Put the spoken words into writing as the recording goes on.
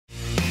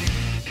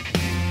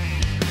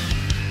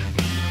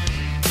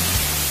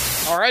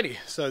Alrighty,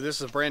 so this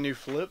is a brand new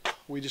flip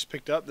we just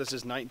picked up. This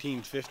is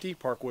 1950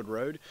 Parkwood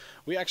Road.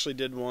 We actually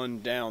did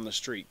one down the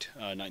street,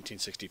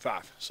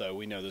 1965. So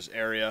we know this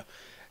area,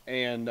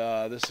 and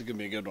this is gonna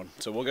be a good one.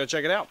 So we'll go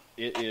check it out.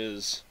 It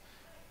is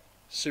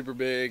super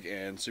big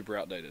and super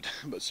outdated,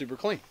 but super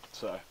clean.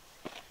 So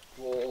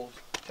we'll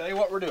tell you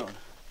what we're doing.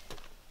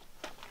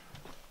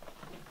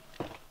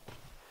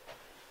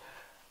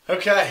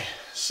 Okay,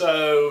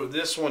 so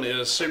this one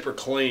is super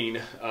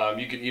clean.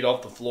 You can eat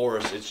off the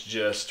floors. It's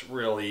just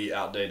really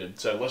outdated.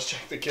 So let's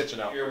check the kitchen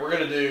out. Here, we're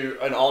gonna do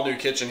an all new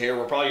kitchen here.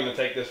 We're probably gonna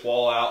take this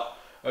wall out,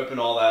 open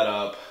all that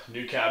up,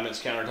 new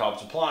cabinets,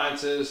 countertops,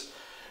 appliances,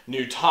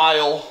 new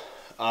tile,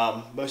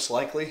 most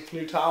likely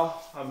new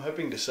tile. I'm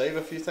hoping to save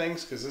a few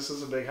things because this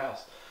is a big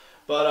house.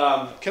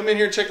 But come in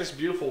here and check this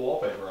beautiful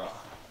wallpaper out.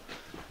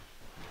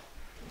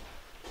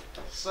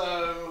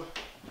 So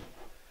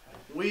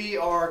we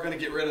are going to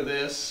get rid of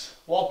this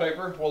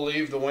wallpaper. We'll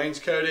leave the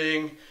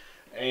wainscoting,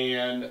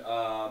 and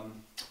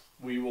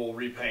we will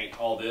repaint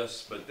all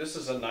this. But this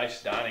is a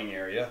nice dining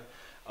area.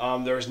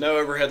 There's no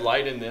overhead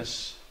light in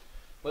this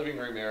living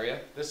room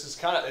area. This is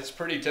it's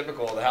pretty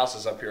typical of the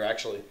houses up here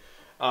actually.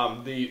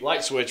 The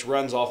light switch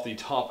runs off the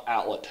top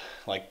outlet,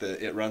 like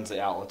it runs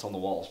the outlets on the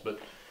walls. But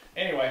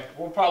anyway,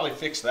 we'll probably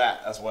fix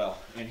that as well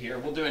in here.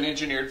 We'll do an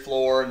engineered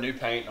floor, new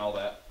paint, and all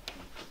that.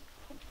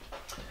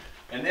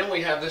 And then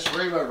we have this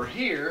room over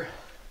here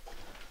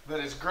that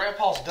is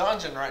Grandpa's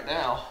dungeon right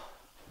now.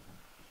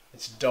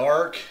 It's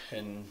dark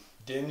and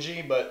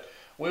dingy, but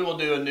we will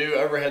do a new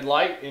overhead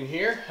light in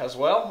here as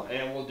well,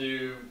 and we'll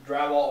do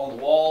drywall on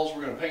the walls.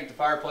 We're going to paint the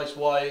fireplace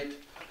white,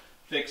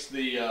 fix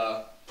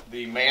the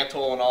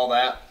mantle and all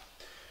that.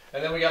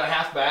 And then we got a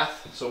half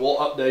bath, so we'll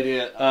update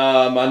it.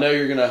 I know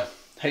you're going to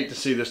hate to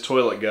see this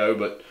toilet go,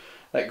 but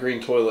that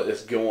green toilet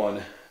is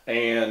going.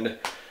 And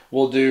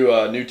we'll do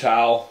a new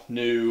tile,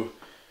 new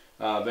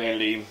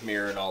vanity,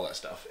 mirror, and all that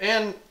stuff.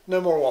 And no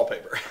more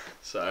wallpaper.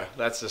 So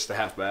that's just the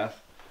half bath.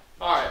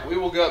 Alright, we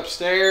will go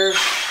upstairs.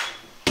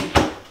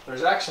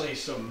 There's actually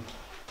some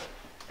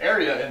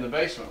area in the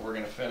basement we're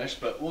going to finish,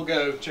 but we'll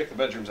go check the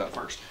bedrooms out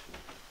first.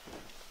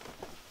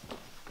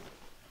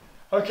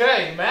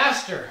 Okay,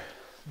 master.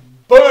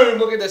 Boom,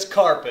 look at this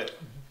carpet.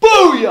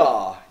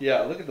 Booyah!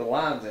 Yeah, look at the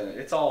lines in it.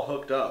 It's all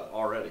hooked up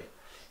already.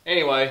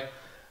 Anyway,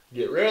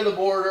 get rid of the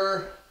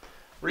border,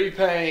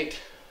 repaint,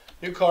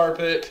 new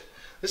carpet.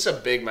 This is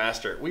a big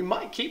master. We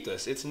might keep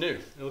this. It's new.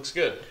 It looks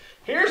good.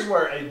 Here's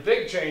where a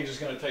big change is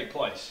going to take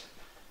place.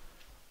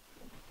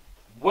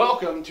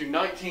 Welcome to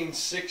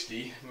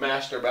 1960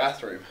 master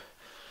bathroom.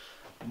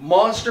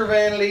 Monster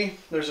vanity.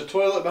 There's a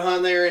toilet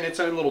behind there in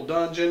its own little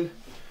dungeon.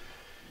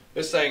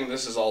 This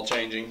is all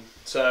changing.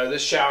 So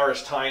this shower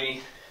is tiny.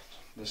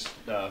 This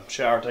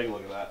shower, take a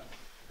look at that.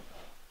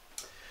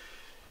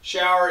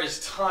 Shower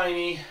is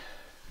tiny,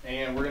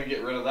 and we're going to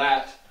get rid of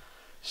that.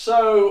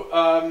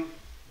 So,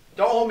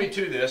 don't hold me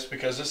to this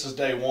because this is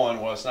day one.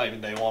 Well, it's not even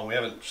day one. We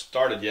haven't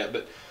started yet,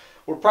 but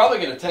we're probably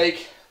going to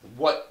take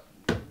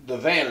the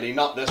vanity,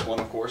 not this one,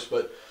 of course,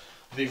 but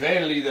the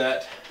vanity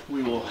that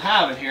we will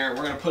have in here,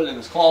 we're going to put it in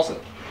this closet.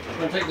 We're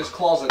going to take this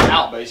closet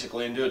out,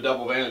 basically, and do a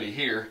double vanity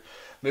here.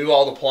 Move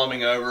all the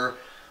plumbing over,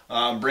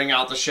 bring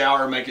out the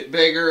shower, make it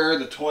bigger.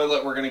 The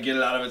toilet, we're going to get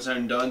it out of its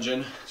own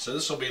dungeon. So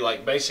this will be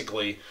like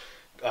basically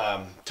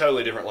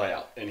totally different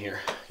layout in here.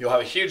 You'll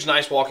have a huge,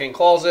 nice walk-in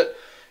closet.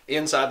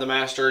 Inside the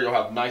master, you'll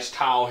have nice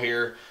tile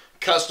here,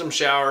 custom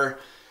shower,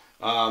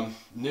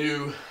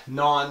 new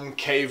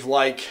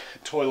non-cave-like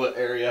toilet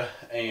area,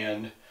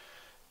 and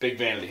big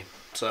vanity.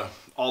 So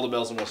all the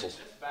bells and whistles.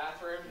 This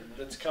bathroom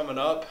that's coming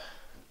up,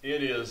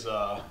 it's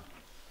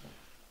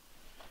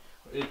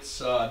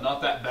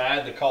not that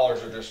bad. The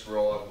colors are just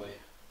real ugly.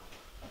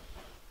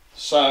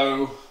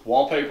 So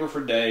wallpaper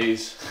for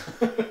days.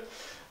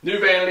 New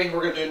vanity.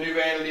 We're gonna do a new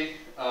vanity.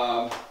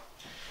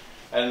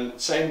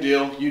 And same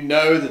deal, you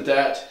know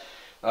that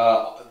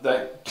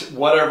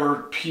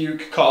whatever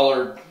puke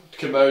colored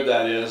commode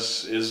that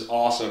is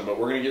awesome, but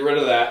we're going to get rid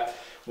of that.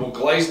 We'll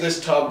glaze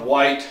this tub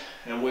white,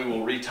 and we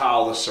will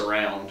retile the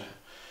surround.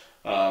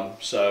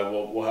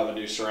 So we'll have a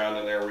new surround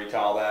in there,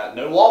 retile that.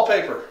 No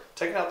wallpaper,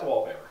 taking out the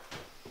wallpaper.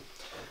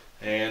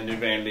 And new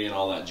vanity and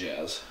all that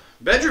jazz.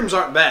 Bedrooms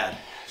aren't bad.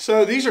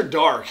 So these are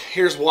dark.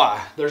 Here's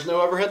why. There's no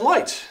overhead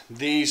lights.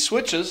 The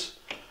switches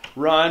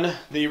run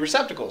the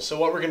receptacles. So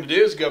what we're going to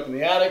do is go up in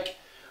the attic,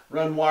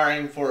 run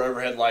wiring for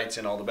overhead lights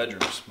in all the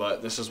bedrooms.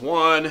 But this is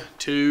 1,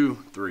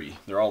 2, 3.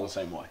 They're all the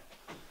same way.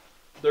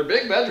 They're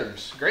big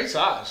bedrooms, great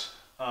size.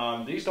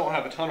 These don't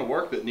have a ton of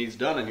work that needs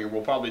done in here.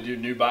 We'll probably do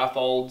new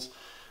bifolds,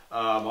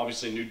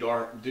 obviously new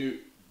door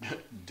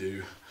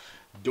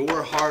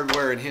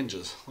hardware and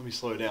hinges. Let me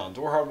slow down.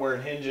 Door hardware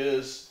and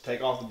hinges,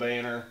 take off the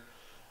banner,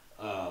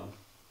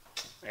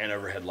 and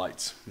overhead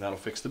lights. And that'll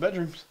fix the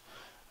bedrooms.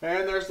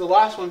 And there's the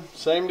last one,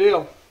 same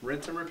deal,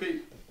 rinse and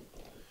repeat.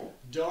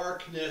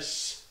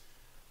 Darkness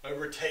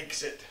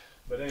overtakes it.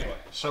 But anyway,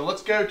 so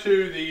let's go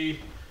to the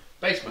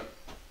basement.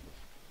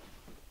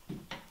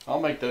 I'll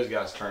make those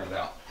guys turn it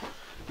out.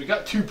 We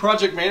got two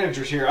project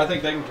managers here. I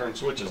think they can turn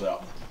switches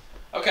out.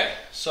 Okay,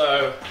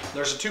 so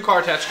there's a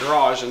 2-car attached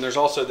garage, and there's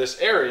also this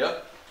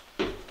area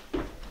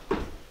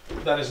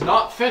that is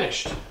not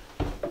finished.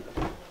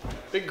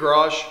 Big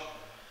garage,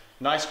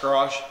 nice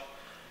garage.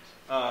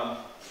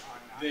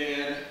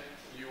 Then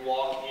you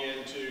walk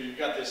into, you've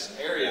got this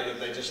area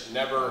that they just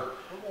never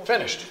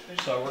finished.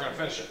 So we're gonna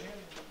finish it.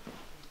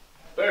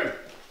 Boom.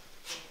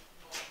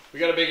 We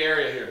got a big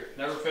area here,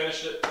 never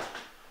finished it.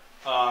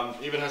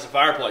 Even has a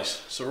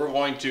fireplace. So we're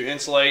going to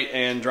insulate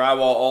and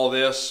drywall all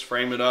this,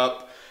 frame it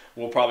up.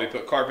 We'll probably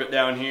put carpet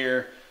down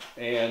here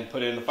and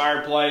put in the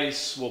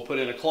fireplace. We'll put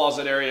in a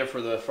closet area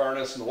for the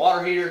furnace and the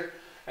water heater.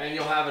 And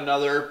you'll have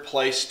another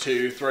place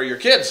to throw your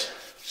kids.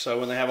 So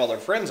when they have all their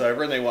friends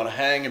over and they want to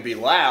hang and be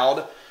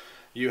loud,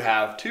 you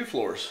have 2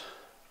 floors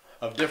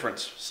of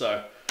difference.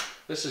 So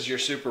this is your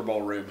Super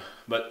Bowl room.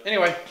 But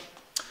anyway,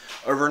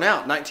 over and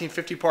out.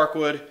 1950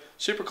 Parkwood,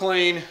 super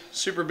clean,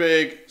 super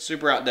big,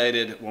 super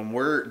outdated. When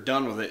we're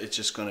done with it, it's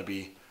just going to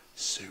be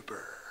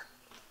super.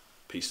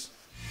 Peace.